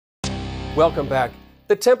Welcome back.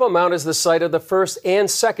 The Temple Mount is the site of the first and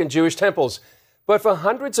second Jewish temples, but for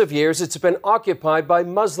hundreds of years it's been occupied by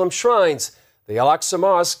Muslim shrines. The Al-Aqsa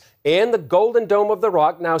Mosque and the Golden Dome of the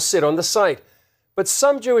Rock now sit on the site. But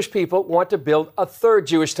some Jewish people want to build a third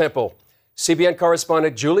Jewish temple. CBN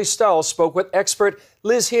correspondent Julie Stahl spoke with expert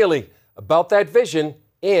Liz Healy about that vision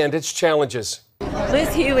and its challenges.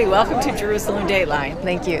 Liz Healy, welcome to Jerusalem Dateline.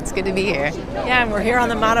 Thank you. It's good to be here. Yeah, and we're here on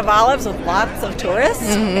the Mount of Olives with lots of tourists.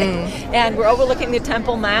 And we're overlooking the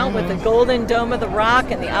Temple Mount with the Golden Dome of the Rock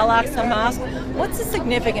and the Al-Aqsa Mosque. What's the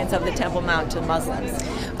significance of the Temple Mount to Muslims?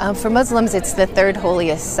 For Muslims, it's the third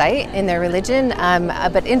holiest site in their religion.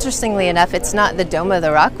 But interestingly enough, it's not the Dome of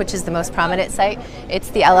the Rock, which is the most prominent site. It's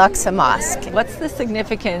the Al-Aqsa Mosque. What's the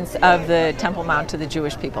significance of the Temple Mount to the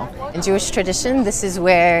Jewish people? In Jewish tradition, this is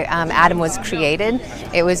where Adam was created.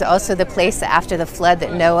 It was also the place after the flood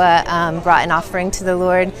that Noah brought an offering to the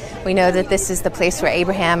Lord. We know that this is the place where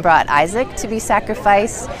Abraham brought Isaac to be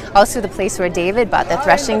sacrificed. Also the place where David bought the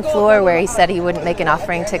threshing floor, where he said he wouldn't make an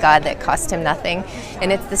offering to God that cost him nothing.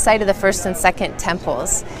 And it's the site of the first and second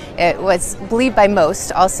temples. It was believed by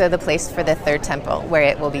most also the place for the third temple, where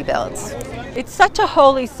it will be built. It's such a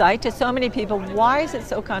holy site to so many people. Why is it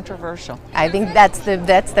so controversial? I think that's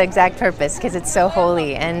the exact purpose, because it's so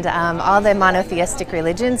holy. And all the monotheistic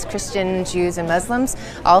religions, Christian, Jews, and Muslims,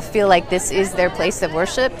 all feel like this is their place of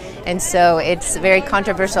worship. And so it's very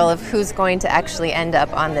controversial of who's going to actually end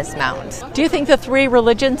up on this mount. Do you think the three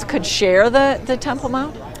religions could share the Temple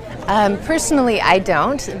Mount? Personally, I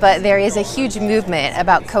don't, but there is a huge movement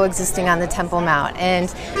about coexisting on the Temple Mount.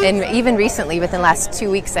 And even recently, within the last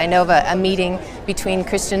 2 weeks, I know of a meeting between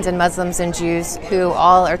Christians and Muslims and Jews who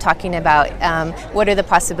all are talking about what are the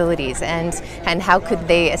possibilities and how could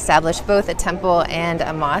they establish both a temple and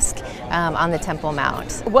a mosque on the Temple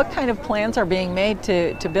Mount. What kind of plans are being made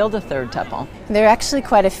to build a third temple? There are actually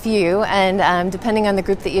quite a few, and depending on the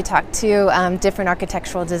group that you talk to, different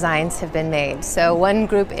architectural designs have been made. So one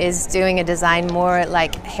group is doing a design more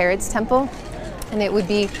like Herod's temple, and it would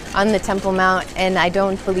be on the Temple Mount, and I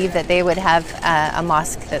don't believe that they would have a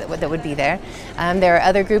mosque that would be there. There are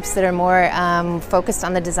other groups that are more focused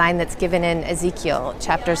on the design that's given in Ezekiel,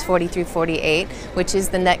 chapters 40 through 48, which is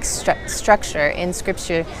the next structure in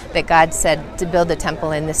Scripture that God said to build a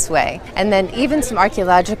temple in this way. And then even some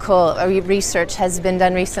archaeological research has been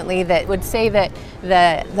done recently that would say that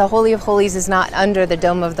the Holy of Holies is not under the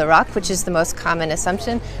Dome of the Rock, which is the most common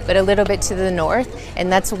assumption, but a little bit to the north,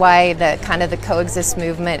 and that's why the coexist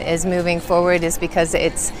movement is moving forward, is because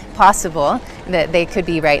it's possible that they could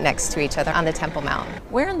be right next to each other on the Temple Mount.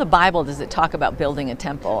 Where in the Bible does it talk about building a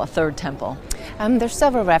temple, a third temple? There's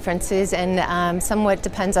several references, and somewhat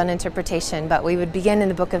depends on interpretation, but we would begin in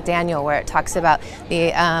the book of Daniel, where it talks about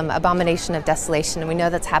the abomination of desolation. And we know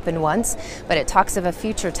that's happened once, but it talks of a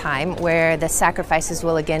future time where the sacrifices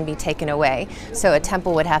will again be taken away. So a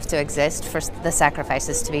temple would have to exist for the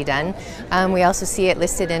sacrifices to be done. We also see it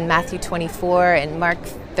listed in Matthew 24 and Mark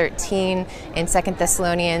 13 and 2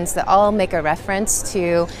 Thessalonians that all make a reference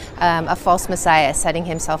to a false Messiah setting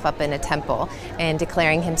himself up in a temple and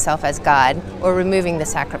declaring himself as God, or removing the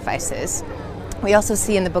sacrifices. We also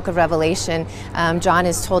see in the book of Revelation, John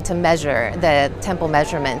is told to measure the temple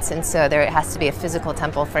measurements, and so there has to be a physical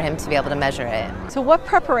temple for him to be able to measure it. So what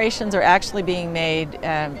preparations are actually being made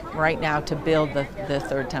right now to build the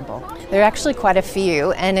third temple? There are actually quite a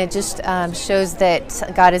few, and it just shows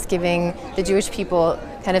that God is giving the Jewish people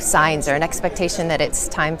kind of signs or an expectation that it's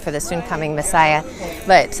time for the soon coming Messiah.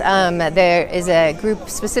 But there is a group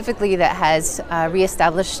specifically that has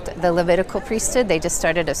reestablished the Levitical priesthood. They just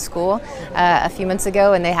started a school a few months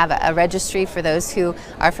ago, and they have a registry for those who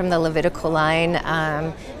are from the Levitical line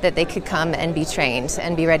that they could come and be trained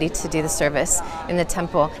and be ready to do the service in the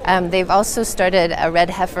temple. They've also started a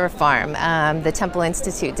red heifer farm. The Temple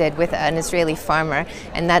Institute did with an Israeli farmer,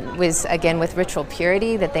 and that was again with ritual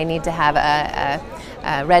purity, that they need to have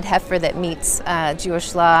a red heifer that meets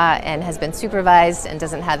Jewish law and has been supervised and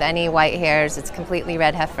doesn't have any white hairs. It's completely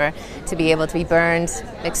red heifer, to be able to be burned,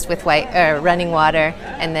 mixed with running water,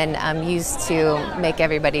 and then used to make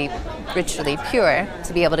everybody ritually pure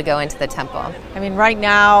to be able to go into the temple. I mean, right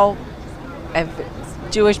now,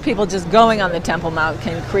 Jewish people just going on the Temple Mount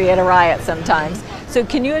can create a riot sometimes. So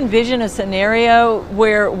can you envision a scenario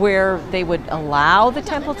where they would allow the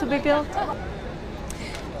temple to be built?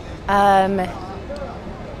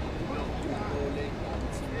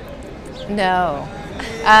 No.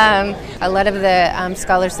 A lot of the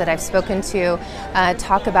scholars that I've spoken to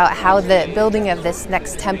talk about how the building of this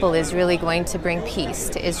next temple is really going to bring peace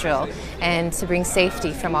to Israel and to bring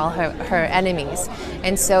safety from all her enemies.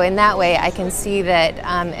 And so in that way, I can see that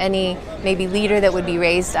any maybe leader that would be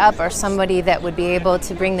raised up or somebody that would be able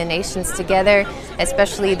to bring the nations together,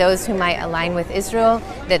 especially those who might align with Israel,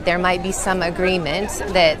 that there might be some agreement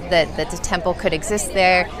that the temple could exist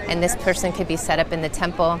there and this person could be set up in the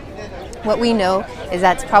temple. What we know is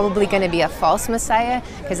that's probably going to be a false Messiah,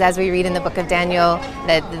 because as we read in the book of Daniel,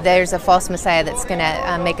 that there's a false Messiah that's going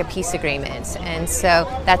to make a peace agreement. And so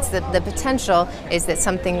that's the potential, is that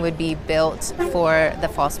something would be built for the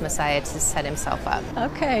false Messiah to set himself up.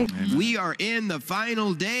 Okay. We are in the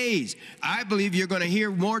final days. I believe you're going to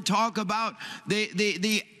hear more talk about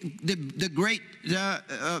the great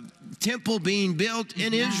temple being built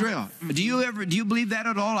in Israel. Do you believe that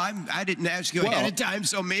at all? I didn't ask you ahead of time,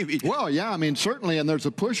 so maybe. Well, yeah, I mean, certainly, and there's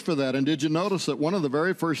a push for that. And did you notice that one of the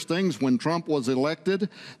very first things when Trump was elected,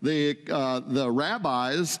 the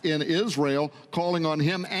rabbis in Israel calling on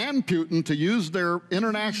him and Putin to use their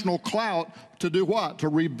international clout to do what? To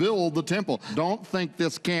rebuild the temple. Don't think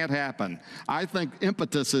this can't happen. I think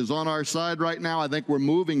impetus is on our side right now. I think we're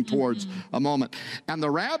moving towards a moment. And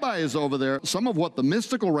the rabbis over there, some of what the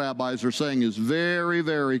mystical rabbis are saying is very,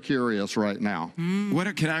 very curious right now.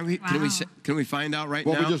 What can we find out right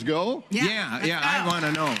now? Will we just go? Yeah, I want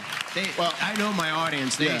to know. I know my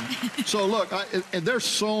audience. So look, and there's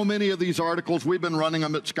so many of these articles. We've been running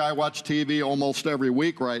them at Skywatch TV almost every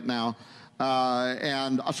week right now.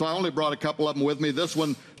 And so I only brought a couple of them with me. This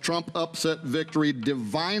one, Trump upset victory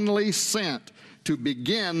divinely sent to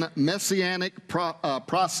begin messianic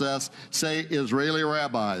process, say Israeli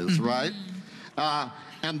rabbis, right?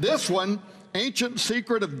 And this one, ancient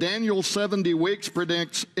secret of Daniel's 70 weeks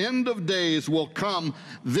predicts end of days will come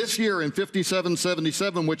this year in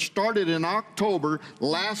 5777, which started in October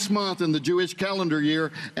last month in the Jewish calendar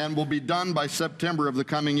year and will be done by September of the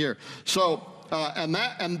coming year. So,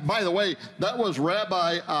 and by the way, that was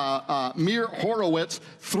Rabbi Meir Horowitz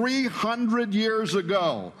 300 years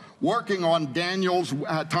ago, working on Daniel's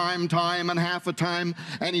time and half a time,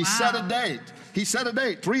 and he set a date. He set a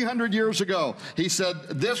date 300 years ago. He said,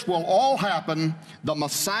 this will all happen. The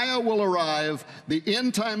Messiah will arrive. The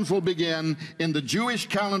end times will begin in the Jewish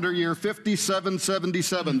calendar year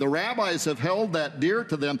 5777. The rabbis have held that dear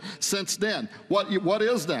to them since then. What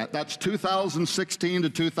is that? That's 2016 to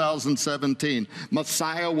 2017.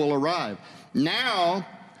 Messiah will arrive. Now,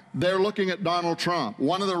 they're looking at Donald Trump.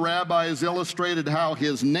 One of the rabbis illustrated how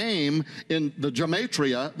his name in the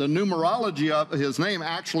gematria, the numerology of his name,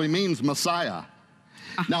 actually means Messiah.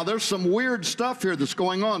 Now, there's some weird stuff here that's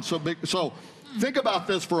going on. So think about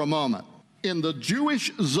this for a moment. In the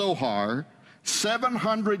Jewish Zohar,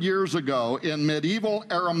 700 years ago in medieval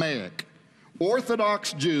Aramaic,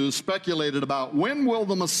 Orthodox Jews speculated about when will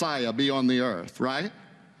the Messiah be on the earth, right?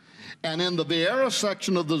 And in the Vieira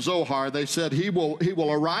section of the Zohar, they said he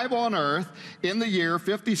will arrive on earth in the year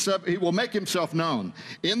 57, he will make himself known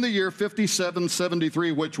in the year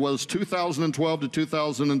 5773, which was 2012 to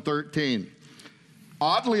 2013.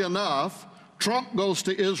 Oddly enough, Trump goes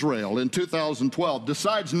to Israel in 2012,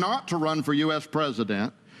 decides not to run for U.S.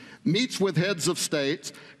 president, meets with heads of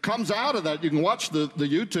states, comes out of that. You can watch the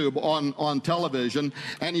YouTube on television,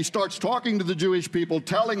 and he starts talking to the Jewish people,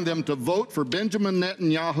 telling them to vote for Benjamin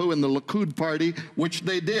Netanyahu and the Likud party, which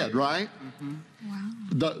they did, right?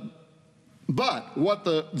 Wow. But what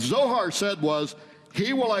the Zohar said was,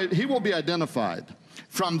 he will be identified.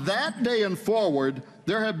 From that day and forward,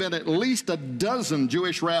 there have been at least a dozen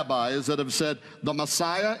Jewish rabbis that have said, the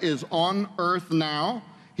Messiah is on earth now.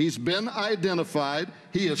 He's been identified.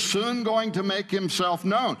 He is soon going to make himself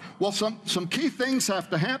known. Well, some key things have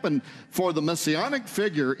to happen for the messianic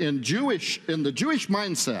figure in the Jewish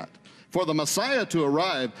mindset. For the Messiah to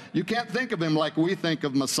arrive, you can't think of him like we think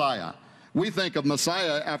of Messiah. We think of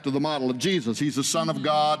Messiah after the model of Jesus. He's the Son of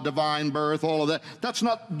God, divine birth, all of that. That's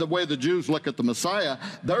not the way the Jews look at the Messiah.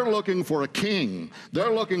 They're looking for a king.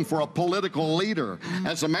 They're looking for a political leader.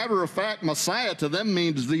 As a matter of fact, Messiah to them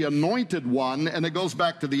means the anointed one, and it goes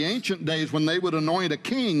back to the ancient days when they would anoint a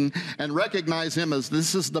king and recognize him as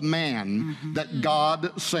this is the man that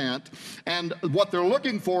God sent. And what they're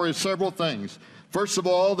looking for is several things. First of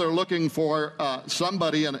all, they're looking for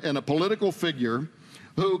somebody in a political figure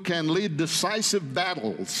who can lead decisive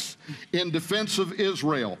battles in defense of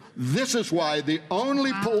Israel. This is why the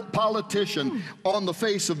only politician on the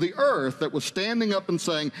face of the earth that was standing up and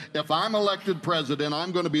saying, if I'm elected president,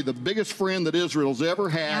 I'm going to be the biggest friend that Israel's ever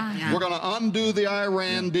had. We're going to undo the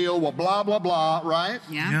Iran deal, well, blah, blah, blah, right?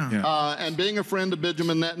 And being a friend of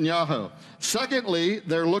Benjamin Netanyahu. Secondly,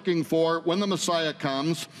 they're looking for, when the Messiah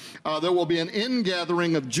comes, there will be an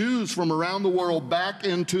ingathering of Jews from around the world back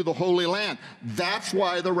into the Holy Land. That's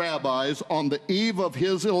why the rabbis, on the eve of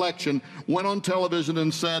his election, went on television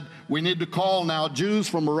and said, we need to call now Jews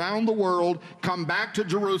from around the world, come back to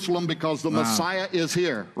Jerusalem because the Messiah is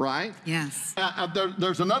here, right? Yes.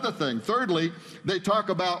 There's another thing. Thirdly, they talk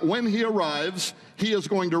about when he arrives, he is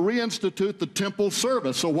going to reinstitute the temple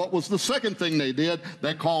service. So what was the second thing they did?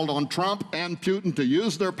 They called on Trump and Putin to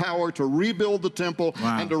use their power to rebuild the temple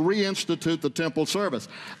and to reinstitute the temple service.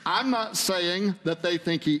 I'm not saying that they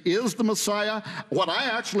think he is the Messiah. What I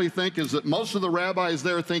actually think is that most of the rabbis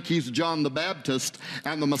there think he's John the Baptist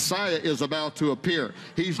and the Messiah is about to appear.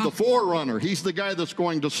 He's the forerunner. He's the guy that's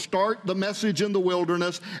going to start the message in the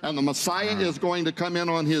wilderness, and the Messiah is going to come in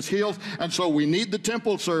on his heels. And so we need the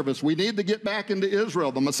temple service. We need to get back into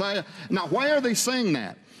Israel, the Messiah. Now, why are they saying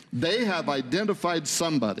that? They have identified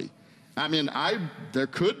somebody. I mean, there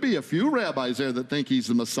could be a few rabbis there that think he's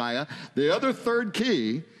the Messiah. The other third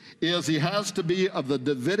key is he has to be of the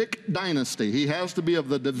Davidic dynasty. He has to be of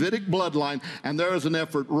the Davidic bloodline, and there is an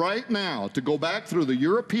effort right now to go back through the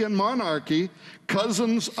European monarchy,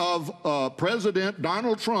 cousins of President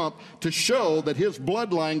Donald Trump, to show that his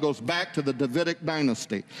bloodline goes back to the Davidic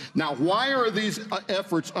dynasty. Now, why are these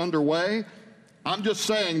efforts underway? I'm just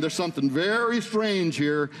saying there's something very strange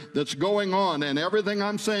here that's going on, and everything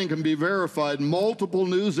I'm saying can be verified. Multiple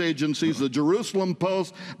news agencies, the Jerusalem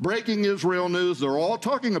Post, Breaking Israel News, they're all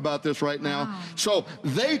talking about this right now. So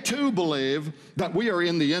they too believe that we are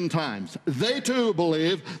in the end times. They too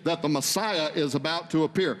believe that the Messiah is about to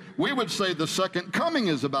appear. We would say the second coming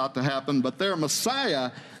is about to happen, but their Messiah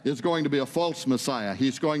is going to be a false Messiah.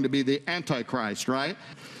 He's going to be the Antichrist, right?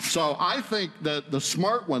 So I think that the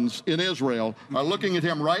smart ones in Israel are looking at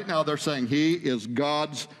him right now. They're saying he is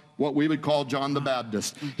God's, what we would call John the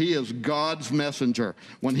Baptist. He is God's messenger.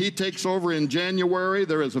 When he takes over in January,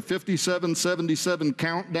 there is a 5777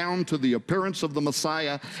 countdown to the appearance of the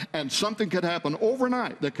Messiah, and something could happen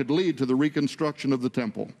overnight that could lead to the reconstruction of the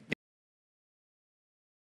temple.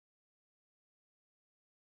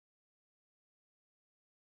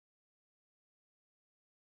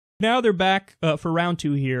 Now they're back for round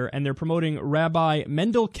two here, and they're promoting Rabbi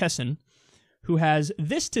Mendel Kessin, who has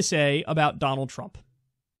this to say about Donald Trump.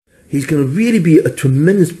 He's going to really be a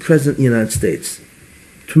tremendous president in the United States.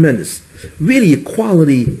 Tremendous. Really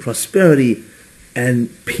equality, prosperity,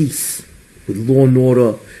 and peace with law and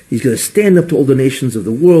order. He's going to stand up to all the nations of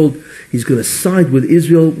the world. He's going to side with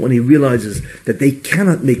Israel when he realizes that they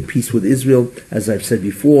cannot make peace with Israel, as I've said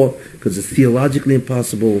before, because it's theologically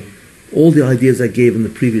impossible. All the ideas I gave in the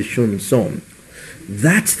previous show and so on.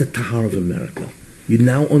 That's the Tahar of America. You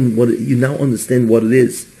now understand what it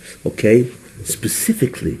is, okay?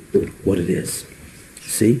 Specifically what it is.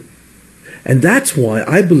 See? And that's why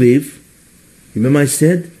I believe, remember I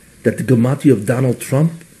said that the Gematria of Donald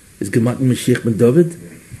Trump is Gematria Mashiach ben David?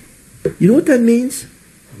 You know what that means?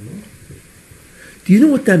 Do you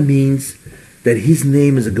know what that means? That his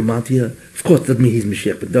name is a Gematria? Of course, that doesn't mean he's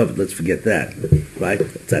Mashiach ben David. Let's forget that, right?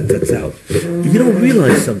 That's out. But you don't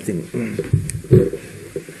realize something.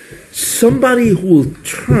 Somebody who will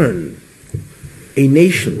turn a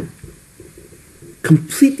nation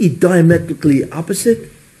completely diametrically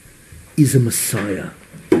opposite is a Messiah.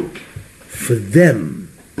 For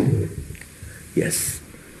them, yes.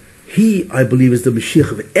 He, I believe, is the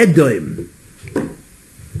Mashiach of Edom. Isn't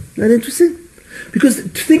that interesting? Because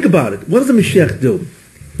think about it. What does the Mashiach do?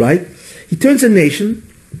 Right? He turns a nation,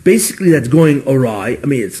 basically that's going awry. I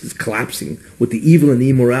mean, it's collapsing with the evil and the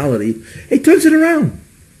immorality. He turns it around.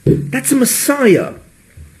 That's a Messiah.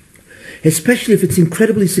 Especially if it's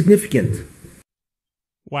incredibly significant.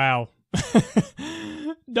 Wow.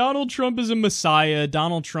 Donald Trump is a Messiah.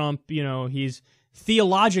 Donald Trump, he's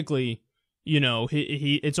theologically,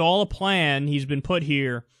 it's all a plan. He's been put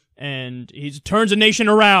here, and he turns a nation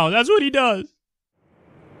around. That's what he does.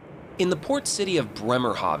 In the port city of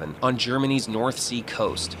Bremerhaven on Germany's North Sea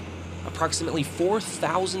coast, approximately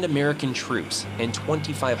 4,000 American troops and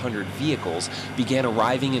 2,500 vehicles began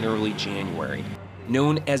arriving in early January.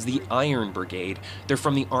 Known as the Iron Brigade, they're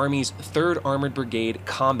from the Army's 3rd Armored Brigade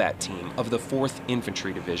combat team of the 4th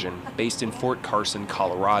Infantry Division, based in Fort Carson,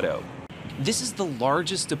 Colorado. This is the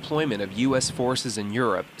largest deployment of U.S. forces in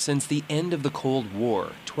Europe since the end of the Cold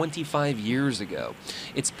War, 25 years ago.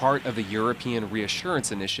 It's part of the European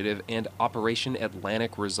Reassurance Initiative and Operation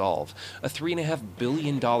Atlantic Resolve, a $3.5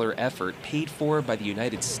 billion effort paid for by the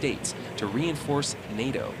United States to reinforce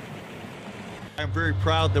NATO. I'm very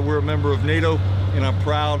proud that we're a member of NATO, and I'm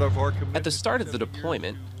proud of our commitment. At the start of the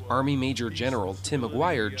deployment, Army Major General Tim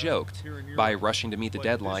McGuire joked, by rushing to meet the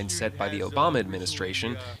deadline set by the Obama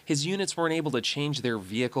administration, his units weren't able to change their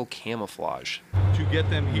vehicle camouflage. To get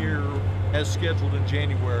them here as scheduled in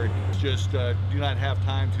January, just do not have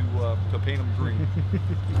time to paint them green.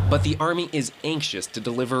 But the Army is anxious to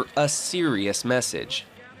deliver a serious message.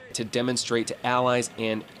 To demonstrate to allies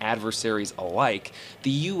and adversaries alike, the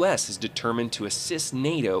U.S. is determined to assist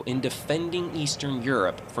NATO in defending Eastern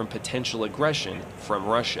Europe from potential aggression from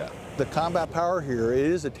Russia. The combat power here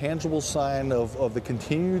is a tangible sign of the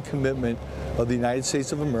continued commitment of the United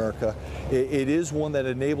States of America. It is one that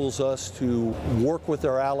enables us to work with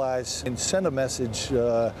our allies and send a message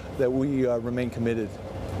that we remain committed.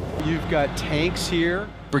 You've got tanks here.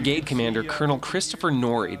 Brigade Commander Colonel Christopher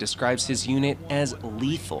Norrie describes his unit as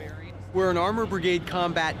lethal. We're an armor brigade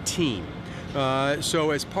combat team.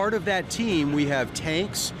 So as part of that team, we have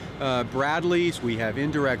tanks, Bradleys, we have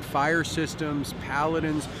indirect fire systems,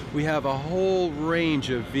 Paladins. We have a whole range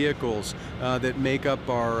of vehicles that make up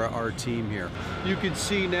our team here. You can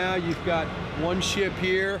see now you've got one ship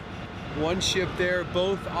here, one ship there,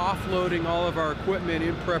 both offloading all of our equipment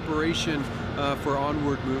in preparation for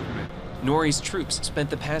onward movement. Norrie's troops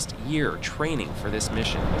spent the past year training for this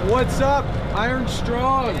mission. What's up, Iron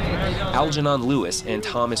Strong? Algernon Lewis and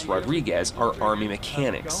Thomas Rodriguez are Army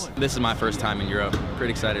mechanics. This is my first time in Europe.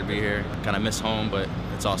 Pretty excited to be here. Kind of miss home, but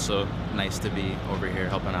it's also nice to be over here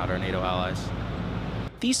helping out our NATO allies.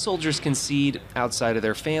 These soldiers concede, outside of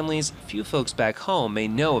their families, few folks back home may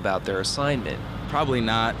know about their assignment. Probably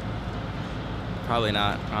not. Probably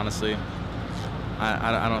not, honestly.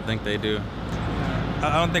 I don't think they do.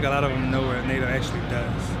 I don't think a lot of them know what NATO actually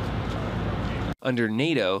does. Under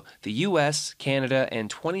NATO, the U.S., Canada, and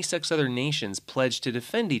 26 other nations pledged to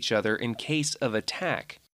defend each other in case of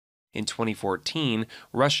attack. In 2014,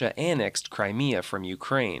 Russia annexed Crimea from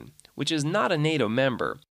Ukraine, which is not a NATO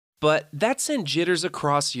member. But that sent jitters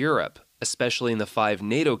across Europe, especially in the 5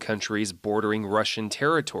 NATO countries bordering Russian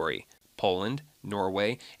territory: Poland,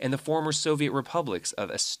 Norway, and the former Soviet republics of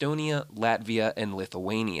Estonia, Latvia, and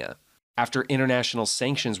Lithuania. After international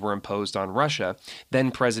sanctions were imposed on Russia,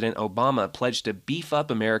 then-President Obama pledged to beef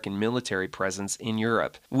up American military presence in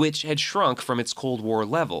Europe, which had shrunk from its Cold War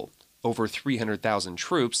level, over 300,000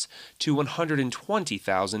 troops, to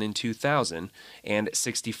 120,000 in 2000 and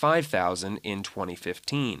 65,000 in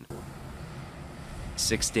 2015.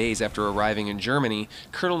 6 days after arriving in Germany,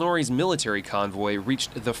 Colonel Norrie's military convoy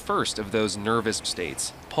reached the first of those nervous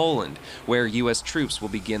states, Poland, where U.S. troops will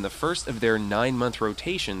begin the first of their 9-month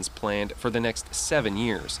rotations planned for the next 7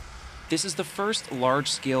 years. This is the first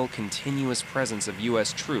large-scale continuous presence of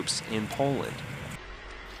U.S. troops in Poland.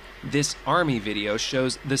 This Army video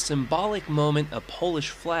shows the symbolic moment a Polish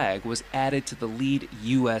flag was added to the lead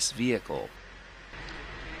U.S. vehicle.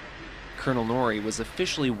 Colonel Norrie was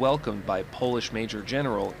officially welcomed by Polish Major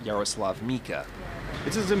General Jarosław Mika.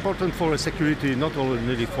 It is important for security, not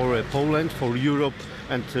only for Poland, for Europe,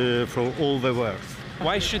 and for all the world.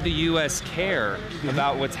 Why should the U.S. care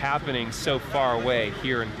about what's happening so far away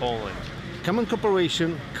here in Poland? Common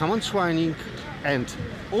cooperation, common training, and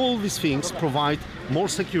all these things provide more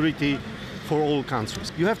security for all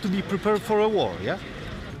countries. You have to be prepared for a war, yeah?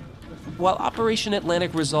 While Operation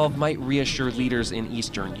Atlantic Resolve might reassure leaders in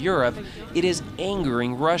Eastern Europe, it is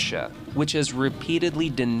angering Russia, which has repeatedly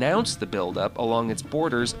denounced the buildup along its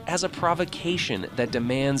borders as a provocation that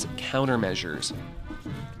demands countermeasures.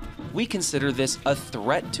 "We consider this a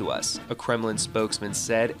threat to us," a Kremlin spokesman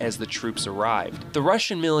said as the troops arrived. The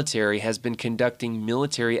Russian military has been conducting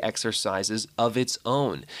military exercises of its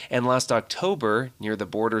own, and last October, near the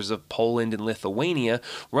borders of Poland and Lithuania,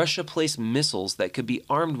 Russia placed missiles that could be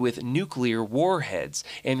armed with nuclear warheads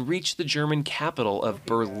and reach the German capital of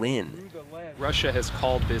Berlin. Russia has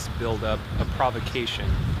called this buildup a provocation.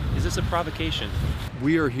 Is this a provocation?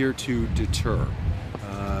 We are here to deter.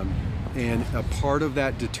 And a part of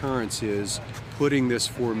that deterrence is putting this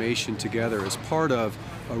formation together as part of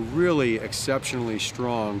a really exceptionally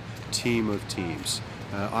strong team of teams.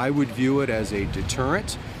 I would view it as a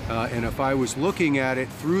deterrent, and if I was looking at it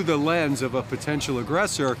through the lens of a potential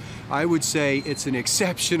aggressor, I would say it's an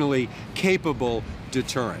exceptionally capable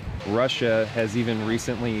deterrent. Russia has even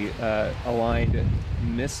recently aligned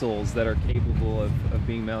missiles that are capable of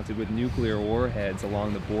being mounted with nuclear warheads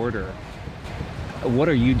along the border. What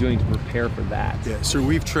are you doing to prepare for that? Yeah, so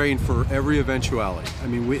we've trained for every eventuality. I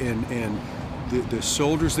mean, the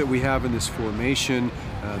soldiers that we have in this formation,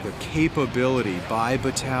 the capability by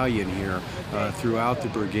battalion here throughout the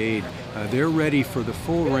brigade, they're ready for the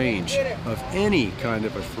full range of any kind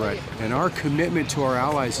of a threat. And our commitment to our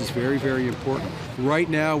allies is very, very important. Right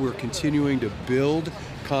now, we're continuing to build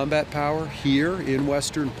combat power here in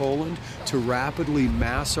Western Poland to rapidly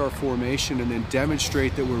mass our formation and then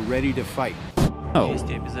demonstrate that we're ready to fight. Oh,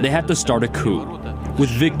 they had to start a coup, with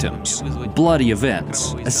victims, bloody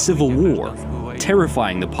events, a civil war,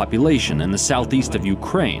 terrifying the population in the southeast of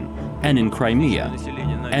Ukraine and in Crimea.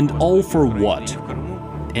 And all for what?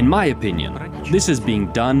 In my opinion, this is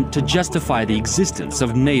being done to justify the existence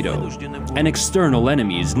of NATO. An external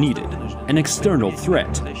enemy is needed, an external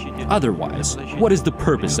threat. Otherwise, what is the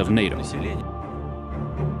purpose of NATO?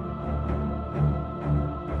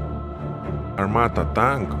 Armata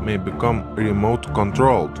tank may become remote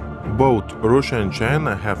controlled. Both Russia and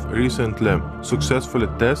China have recently successfully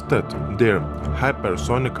tested their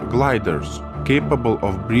hypersonic gliders, capable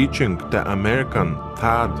of breaching the American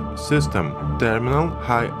THAAD system, Terminal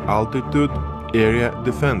High Altitude Area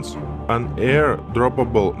Defense. An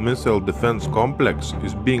air-droppable missile defense complex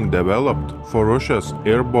is being developed for Russia's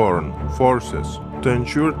airborne forces to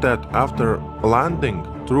ensure that after landing,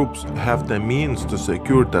 troops have the means to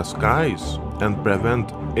secure the skies and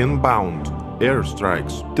prevent inbound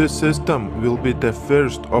airstrikes. This system will be the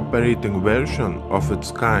first operating version of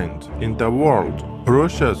its kind in the world.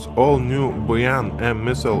 Russia's all-new Buyan M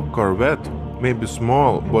missile corvette may be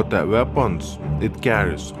small, but the weapons it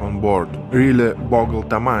carries on board really boggle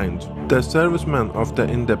the mind. The servicemen of the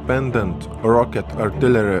Independent Rocket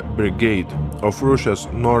Artillery Brigade of Russia's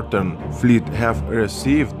Northern Fleet have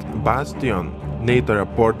received Bastion, NATO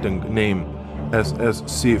reporting name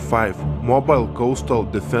SSC-5, Mobile Coastal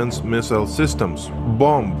Defense Missile Systems,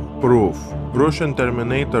 bomb-proof. Russian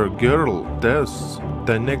Terminator Girl tests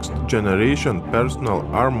the next-generation personal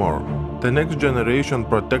armor. The next-generation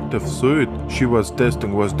protective suit she was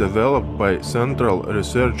testing was developed by Central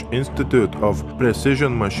Research Institute of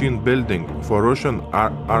Precision Machine Building for Russian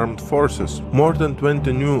armed forces. More than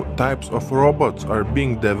 20 new types of robots are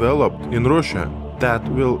being developed in Russia that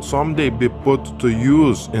will someday be put to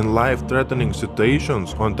use in life-threatening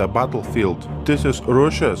situations on the battlefield. This is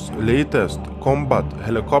Russia's latest combat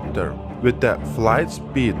helicopter with a flight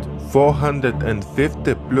speed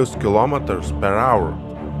 450 plus kilometers per hour.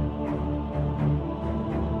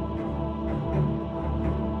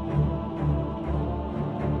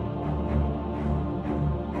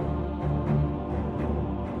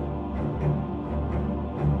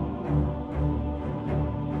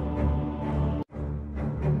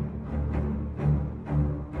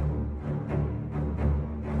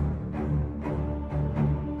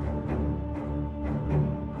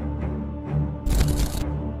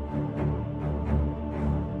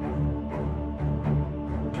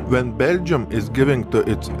 When Belgium is giving to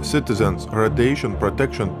its citizens radiation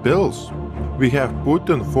protection pills, we have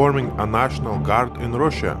Putin forming a national guard in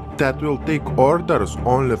Russia that will take orders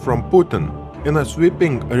only from Putin. In a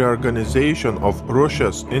sweeping reorganization of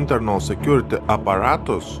Russia's internal security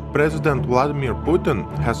apparatus, President Vladimir Putin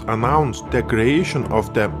has announced the creation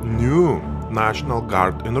of the new National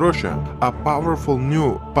Guard in Russia, a powerful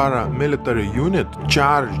new paramilitary unit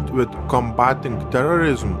charged with combating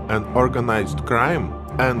terrorism and organized crime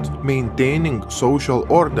and maintaining social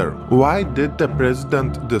order. Why did the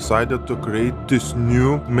president decide to create this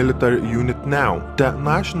new military unit now? The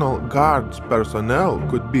National Guard's personnel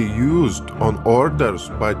could be used on orders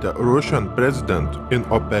by the Russian president in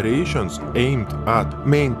operations aimed at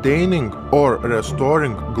maintaining or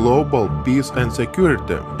restoring global peace and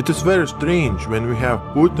security. It is very strange when we have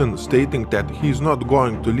Putin stating that he's not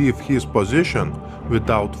going to leave his position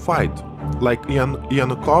without fight, like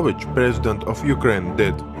Yanukovych, president of Ukraine,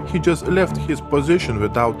 did. He just left his position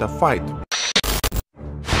without a fight.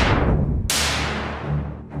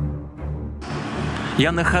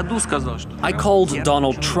 I called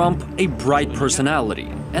Donald Trump a bright personality,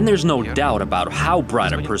 and there's no doubt about how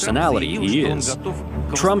bright a personality he is.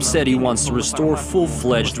 Trump said he wants to restore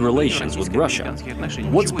full-fledged relations with Russia.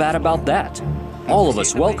 What's bad about that? All of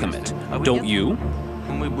us welcome it, don't you?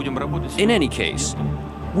 In any case,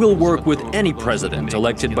 we'll work with any president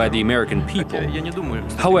elected by the American people.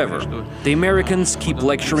 However, the Americans keep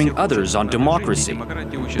lecturing others on democracy.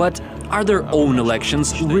 But are their own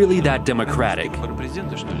elections really that democratic?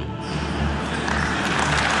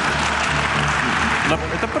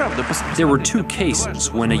 There were two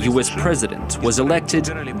cases when a US president was elected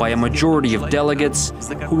by a majority of delegates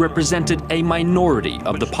who represented a minority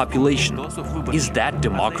of the population. Is that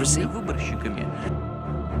democracy?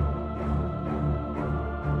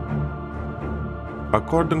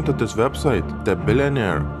 According to this website, the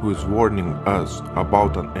billionaire who is warning us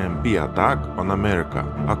about an EMP attack on America,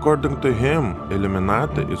 according to him,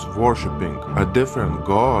 Illuminati is worshipping a different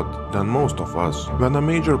god than most of us. When a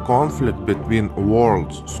major conflict between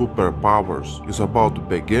world's superpowers is about to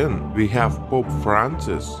begin, we have Pope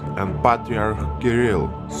Francis and Patriarch Kirill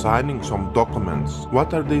signing some documents.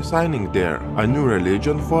 What are they signing there? A new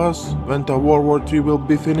religion for us? When the World War III will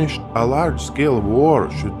be finished? A large-scale war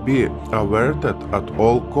should be averted at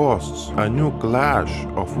all costs. A new clash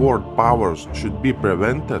of world powers should be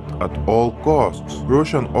prevented at all costs.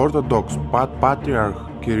 Russian Orthodox Patriarch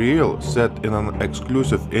Kirill said in an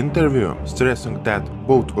exclusive interview, stressing that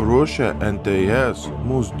both Russia and the US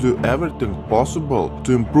must do everything possible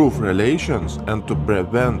to improve relations and to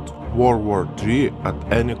prevent World War III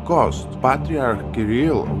at any cost. Patriarch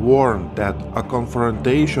Kirill warned that a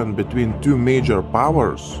confrontation between two major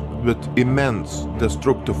powers with immense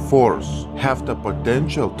destructive force have the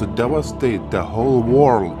potential to devastate the whole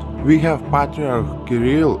world. We have Patriarch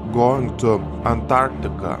Kirill going to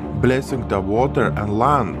Antarctica, blessing the water and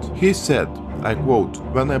land. He said, I quote,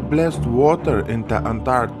 "When I blessed water in the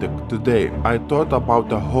Antarctic today, I thought about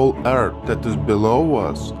the whole earth that is below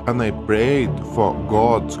us and I prayed for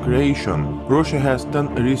God's creation." Russia has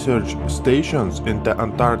 10 research stations in the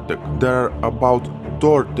Antarctic. There are about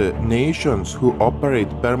 30 nations who operate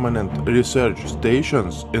permanent research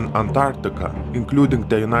stations in Antarctica, including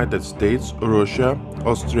the United States, Russia,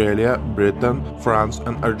 Australia, Britain, France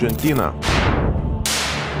and Argentina.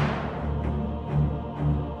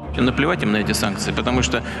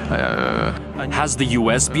 Has the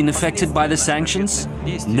US been affected by the sanctions?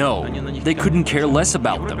 No, they couldn't care less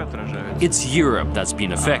about them. It's Europe that's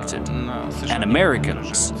been affected. And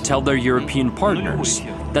Americans tell their European partners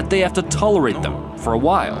that they have to tolerate them for a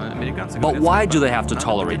while. But why do they have to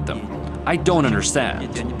tolerate them? I don't understand.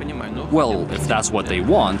 Well, if that's what they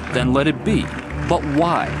want, then let it be. But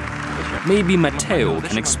why? Maybe Matteo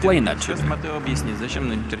can explain that to me.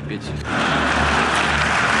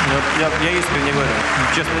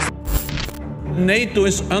 NATO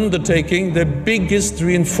is undertaking the biggest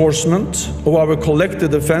reinforcement of our collective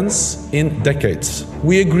defense in decades.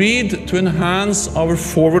 We agreed to enhance our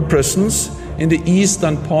forward presence in the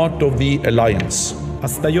eastern part of the alliance.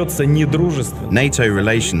 NATO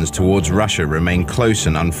relations towards Russia remain close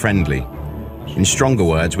and unfriendly. In stronger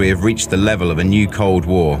words, we have reached the level of a new Cold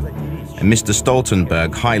War, and Mr.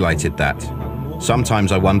 Stoltenberg highlighted that.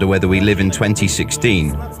 Sometimes I wonder whether we live in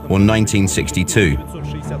 2016 or 1962.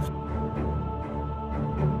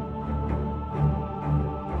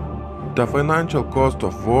 The financial cost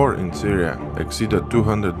of war in Syria exceeded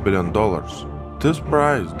 $200 billion. This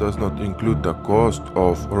price does not include the cost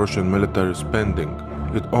of Russian military spending.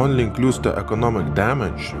 It only includes the economic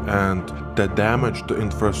damage and the damage to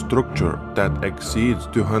infrastructure that exceeds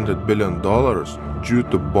 $200 billion due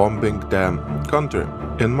to bombing the country.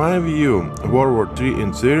 In my view, World War III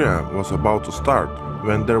in Syria was about to start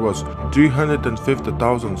when there was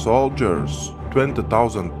 350,000 soldiers,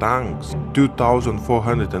 20,000 tanks,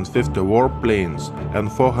 2,450 warplanes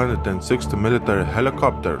and 460 military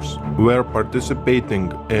helicopters were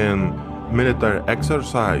participating in military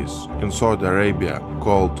exercise in Saudi Arabia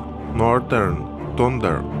called Northern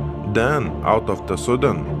Thunder. Then, out of the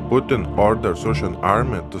sudden, Putin orders Russian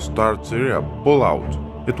army to start Syria pullout.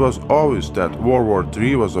 It was obvious that World War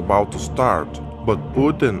III was about to start, but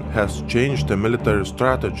Putin has changed the military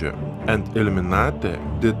strategy, and Illuminati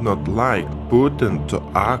did not like Putin to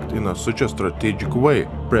act in such a strategic way,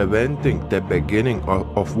 preventing the beginning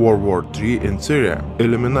of World War III in Syria.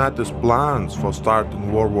 Illuminati's plans for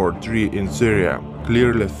starting World War III in Syria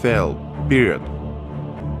clearly failed, period.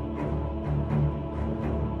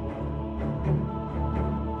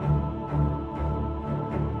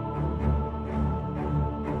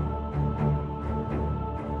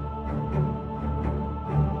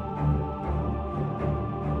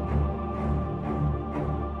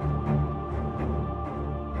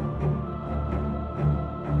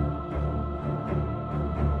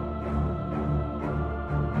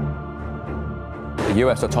 The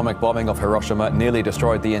US atomic bombing of Hiroshima nearly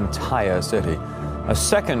destroyed the entire city. A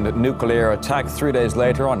second nuclear attack 3 days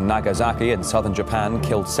later on Nagasaki in southern Japan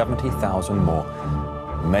killed 70,000 more.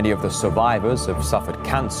 Many of the survivors have suffered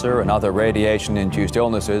cancer and other radiation-induced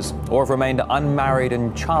illnesses or have remained unmarried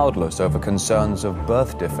and childless over concerns of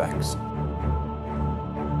birth defects.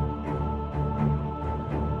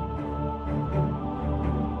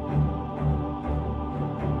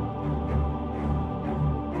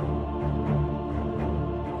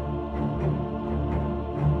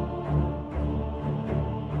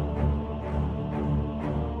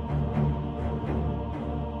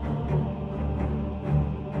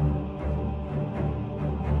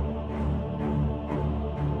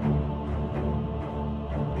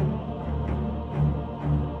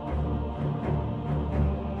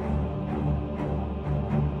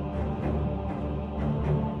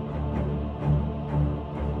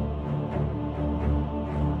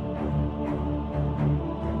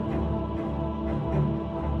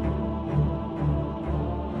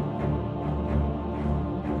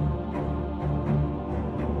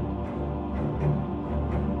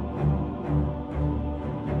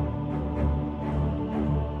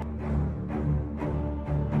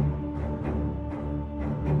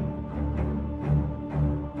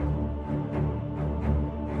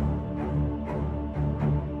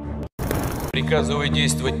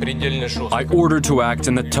 I order to act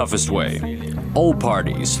in the toughest way. All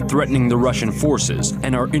parties threatening the Russian forces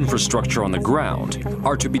and our infrastructure on the ground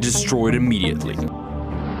are to be destroyed immediately.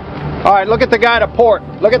 All right, look at the guy to port.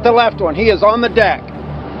 Look at the left one. He is on the deck.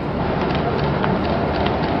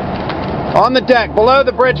 On the deck, below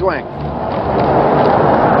the bridge wing.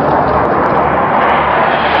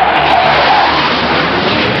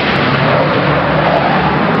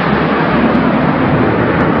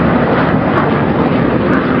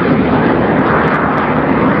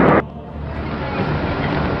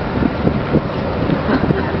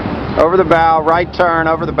 Over the bow, right turn,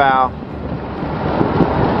 over the bow.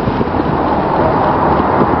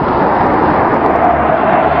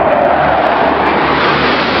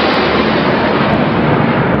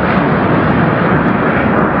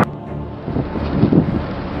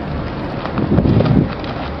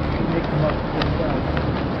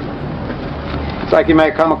 Looks like you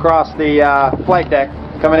may come across the flight deck.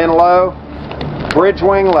 Coming in low, bridge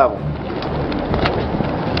wing level.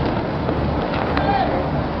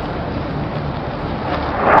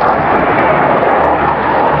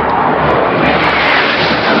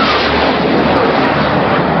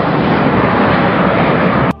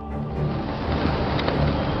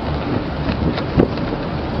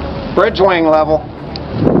 Bridge wing level.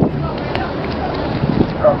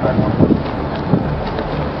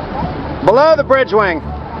 Below the bridge wing.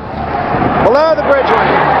 Below the bridge wing.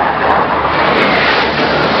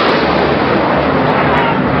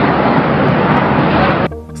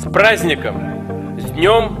 С праздником! С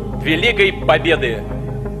Днем Великой Победы!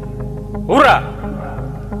 Ура!